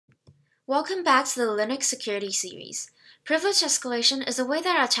Welcome back to the Linux security series. Privilege escalation is a way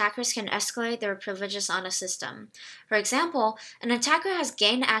that attackers can escalate their privileges on a system. For example, an attacker has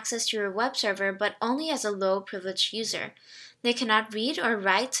gained access to your web server but only as a low-privileged user. They cannot read or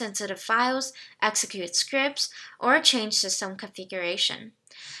write sensitive files, execute scripts, or change system configuration.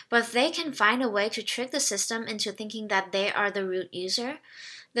 But if they can find a way to trick the system into thinking that they are the root user,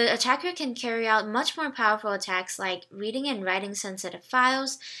 the attacker can carry out much more powerful attacks like reading and writing sensitive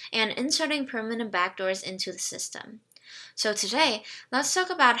files and inserting permanent backdoors into the system. So today, let's talk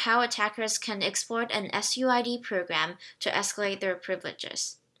about how attackers can exploit an SUID program to escalate their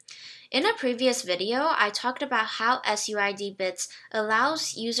privileges. In a previous video, I talked about how SUID bits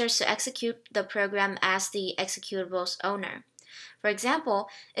allows users to execute the program as the executable's owner. For example,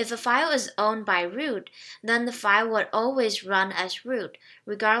 if a file is owned by root, then the file would always run as root,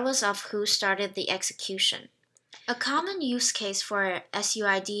 regardless of who started the execution. A common use case for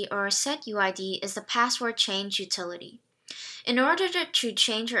SUID or SETUID is the password change utility. In order to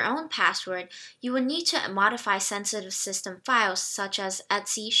change your own password, you will need to modify sensitive system files such as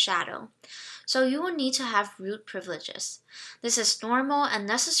etc shadow. So you will need to have root privileges. This is normal and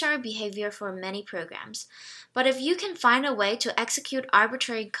necessary behavior for many programs. But if you can find a way to execute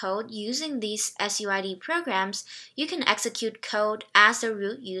arbitrary code using these SUID programs, you can execute code as the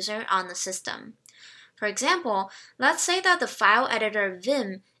root user on the system. For example, let's say that the file editor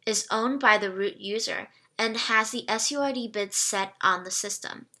vim is owned by the root user and has the SUID bits set on the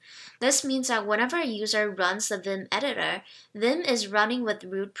system. This means that whenever a user runs the vim editor, vim is running with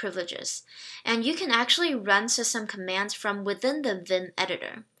root privileges, and you can actually run system commands from within the vim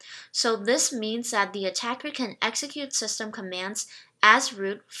editor. So this means that the attacker can execute system commands as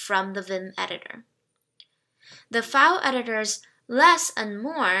root from the vim editor. The file editors less and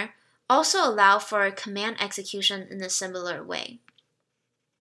more also allow for command execution in a similar way.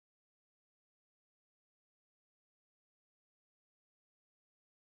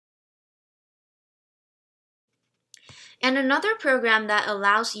 And another program that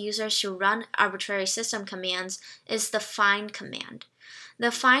allows users to run arbitrary system commands is the find command.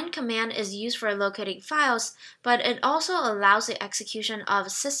 The find command is used for locating files, but it also allows the execution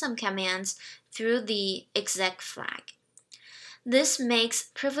of system commands through the exec flag. This makes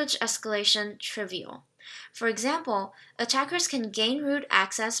privilege escalation trivial. For example, attackers can gain root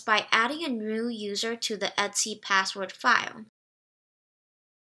access by adding a new user to the etc password file.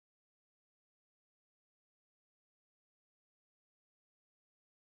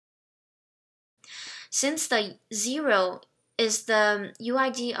 Since the 0 is the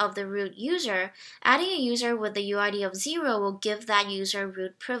UID of the root user, adding a user with the UID of 0 will give that user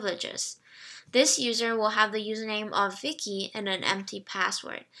root privileges. This user will have the username of Vicky and an empty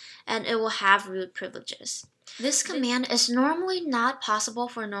password, and it will have root privileges. This command is normally not possible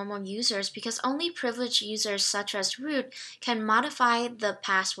for normal users because only privileged users such as root can modify the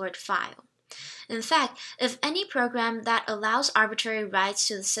password file. In fact, if any program that allows arbitrary writes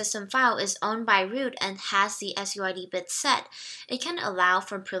to the system file is owned by root and has the SUID bit set, it can allow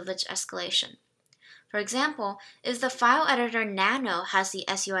for privilege escalation. For example, if the file editor nano has the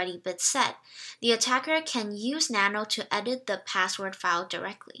SUID bit set, the attacker can use nano to edit the password file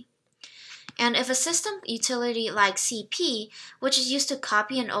directly. And if a system utility like cp, which is used to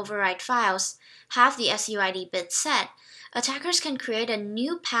copy and overwrite files, have the SUID bit set, attackers can create a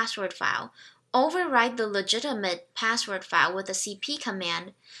new password file, overwrite the legitimate password file with a cp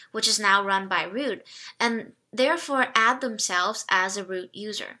command, which is now run by root, and therefore add themselves as a root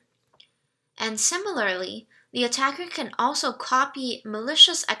user. And similarly, the attacker can also copy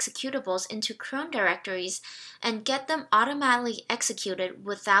malicious executables into cron directories and get them automatically executed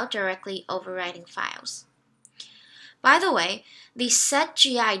without directly overwriting files. By the way, the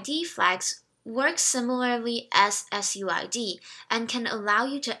setGID flags work similarly as SUID and can allow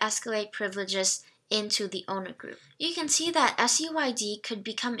you to escalate privileges into the owner group. You can see that SUID could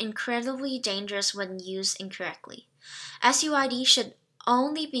become incredibly dangerous when used incorrectly. SUID should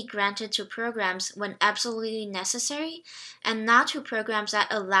only be granted to programs when absolutely necessary and not to programs that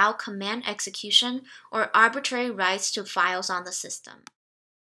allow command execution or arbitrary writes to files on the system.